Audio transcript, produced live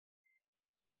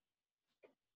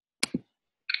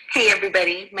Hey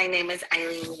everybody, my name is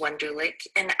Eileen Wunderlich,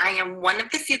 and I am one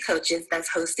of the few coaches that's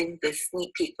hosting this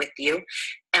sneak peek with you.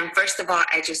 And first of all,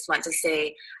 I just want to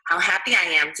say how happy I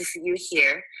am to see you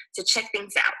here to check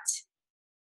things out.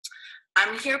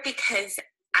 I'm here because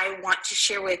I want to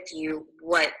share with you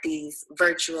what these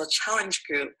virtual challenge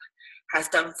group has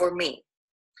done for me.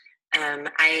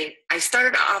 I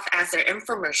started off as an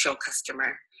infomercial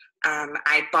customer.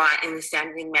 I bought in the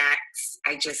Sandy Max.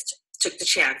 I just took the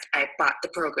chance. I bought the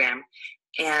program.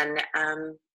 And,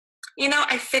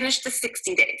 I finished the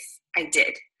 60 days. I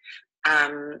did.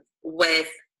 With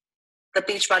the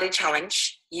Beachbody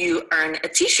Challenge, you earn a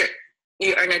t-shirt.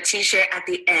 You earn a t-shirt at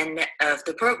the end of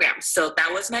the program. So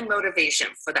that was my motivation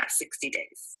for that 60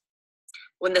 days.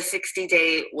 When the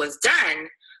 60-day was done,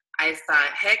 I thought,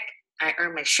 heck, I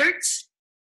earned my shirts.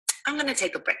 I'm going to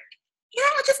take a break.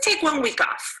 I'll just take 1 week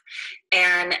off.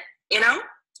 And,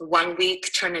 1 week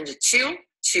turned into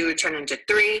two turned into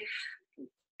three.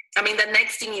 The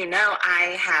next thing you know,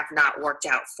 I have not worked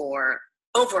out for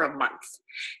over a month.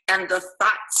 And the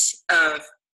thought of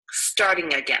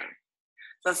starting again,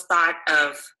 the thought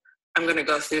of I'm going to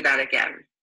go through that again,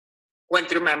 went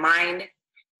through my mind,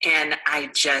 and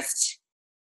I just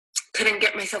couldn't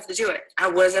get myself to do it. I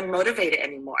wasn't motivated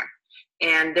anymore.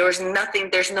 And there's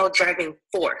no driving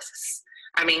force.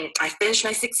 I finished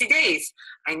my 60 days.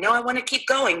 I know I want to keep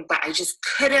going, but I just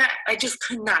could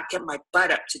not get my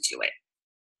butt up to do it.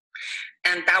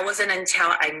 And that wasn't until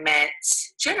I met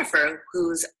Jennifer,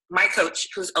 who's my coach,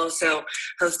 who's also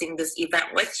hosting this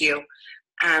event with you.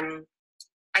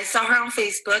 I saw her on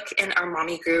Facebook in our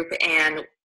mommy group, and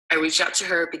I reached out to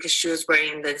her because she was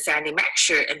wearing the Sandy Max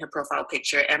shirt in her profile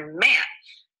picture. And man,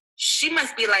 she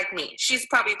must be like me. She's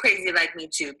probably crazy like me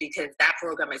too, because that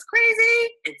program is crazy,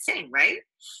 insane, right?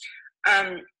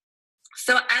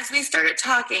 So as we started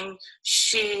talking,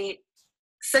 she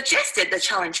suggested the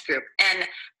challenge group, and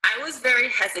I was very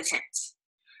hesitant.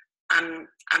 I'm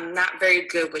not very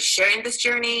good with sharing this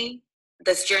journey.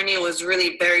 This journey was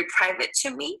really very private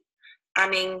to me.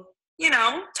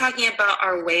 Talking about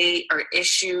our weight, our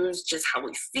issues, just how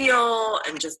we feel,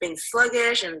 and just being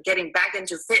sluggish and getting back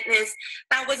into fitness,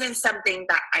 that wasn't something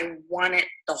that I wanted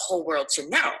the whole world to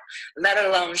know, let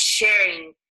alone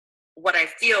sharing what I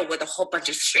feel with a whole bunch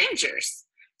of strangers.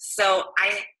 So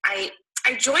I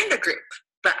joined the group,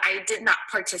 but I did not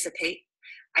participate.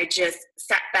 I just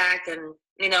sat back and,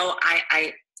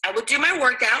 I would do my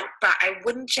workout, but I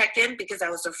wouldn't check in because I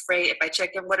was afraid if I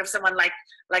check in, what if someone liked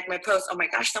my post? Oh my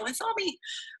gosh, someone saw me.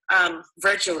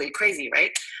 Virtually crazy,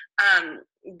 right?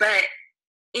 But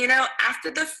after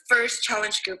the first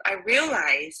challenge group, I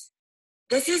realized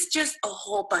this is just a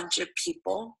whole bunch of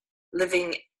people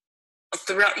living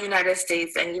throughout the United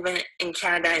States and even in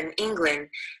Canada and England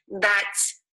that,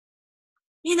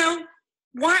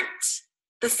 want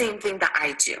the same thing that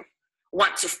I do,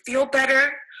 want to feel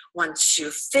better, want to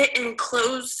fit in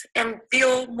clothes and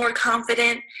feel more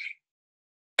confident,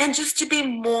 and just to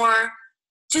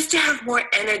have more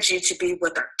energy to be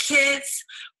with our kids,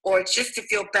 or just to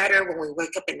feel better when we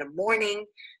wake up in the morning.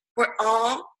 We're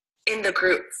all in the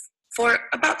group for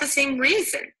about the same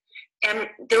reason. And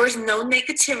there was no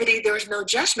negativity, there was no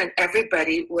judgment.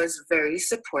 Everybody was very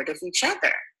supportive of each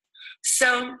other.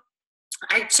 So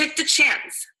I took the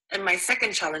chance in my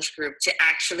second challenge group to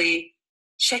actually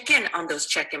check in on those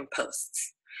check-in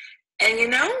posts. And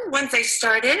once I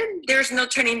started, there's no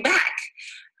turning back.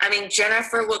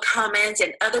 Jennifer will comment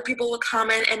and other people will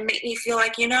comment and make me feel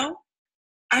like,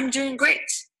 I'm doing great.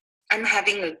 I'm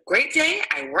having a great day.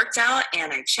 I worked out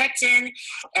and I checked in,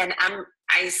 and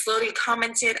I slowly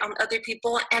commented on other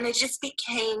people, and it just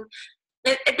became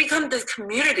this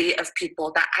community of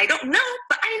people that I don't know,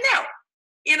 but I know.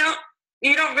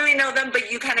 You don't really know them,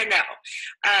 but you kind of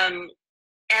know.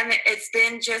 And it's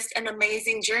been just an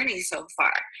amazing journey so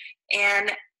far.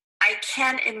 And I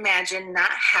can't imagine not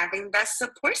having that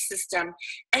support system.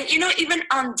 And, even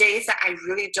on days that I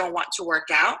really don't want to work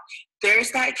out,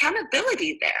 there's that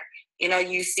accountability there.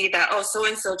 You see that, oh,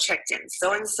 so-and-so checked in.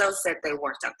 So-and-so said they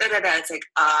worked out. It's like,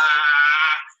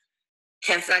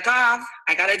 can't slack off.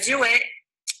 I got to do it.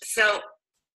 So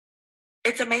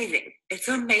it's amazing. It's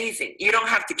amazing. You don't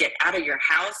have to get out of your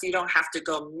house. You don't have to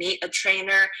go meet a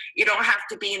trainer. You don't have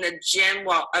to be in the gym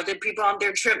while other people on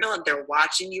their treadmill and they're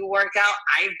watching you work out.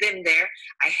 I've been there.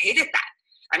 I hated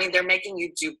that. They're making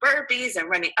you do burpees and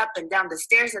running up and down the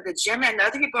stairs at the gym, and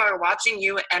other people are watching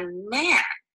you, and man,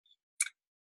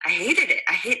 I hated it.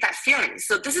 I hate that feeling.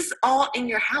 So this is all in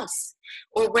your house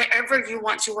or wherever you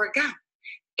want to work out.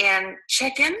 And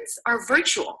check-ins are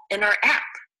virtual in our app.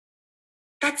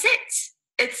 That's it.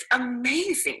 It's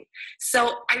amazing.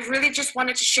 So I really just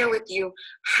wanted to share with you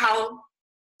how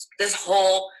this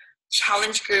whole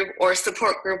challenge group or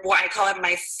support group, what I call it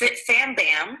my Fit Fam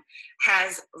Bam,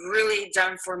 has really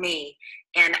done for me.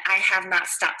 And I have not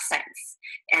stopped since.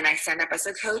 And I signed up as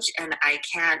a coach, and I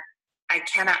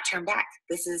cannot turn back.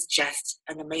 This is just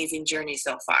an amazing journey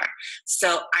so far.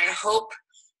 So I hope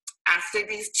after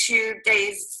these 2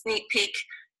 days sneak peek,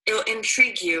 it'll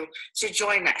intrigue you to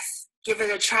join us. Give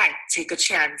it a try. Take a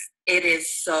chance. It is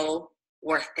so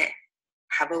worth it.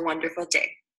 Have a wonderful day.